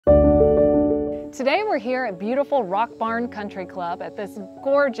Today we're here at beautiful Rock Barn Country Club at this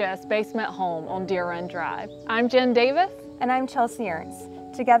gorgeous basement home on Deer Run Drive. I'm Jen Davis. And I'm Chelsea Ernst.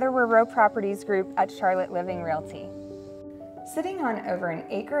 Together we're Row Properties Group at Charlotte Living Realty. Sitting on over an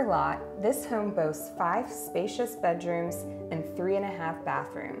acre lot, this home boasts 5 spacious bedrooms and 3.5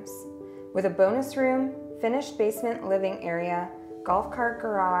 bathrooms. With a bonus room, finished basement living area, golf cart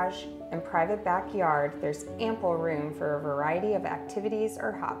garage, and private backyard, there's ample room for a variety of activities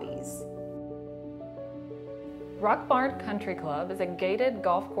or hobbies. Rock Barn Country Club is a gated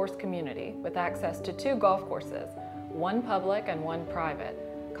golf course community with access to 2 golf courses, one public and one private.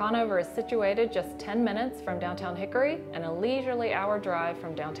 Conover is situated just 10 minutes from downtown Hickory and a leisurely hour drive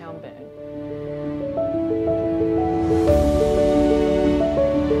from downtown Boone.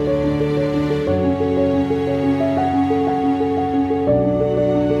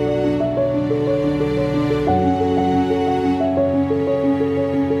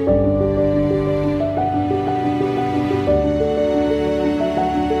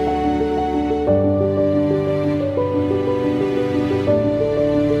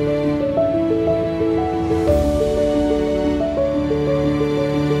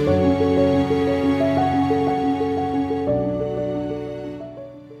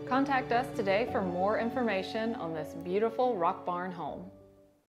 Contact us today for more information on this beautiful Rock Barn home.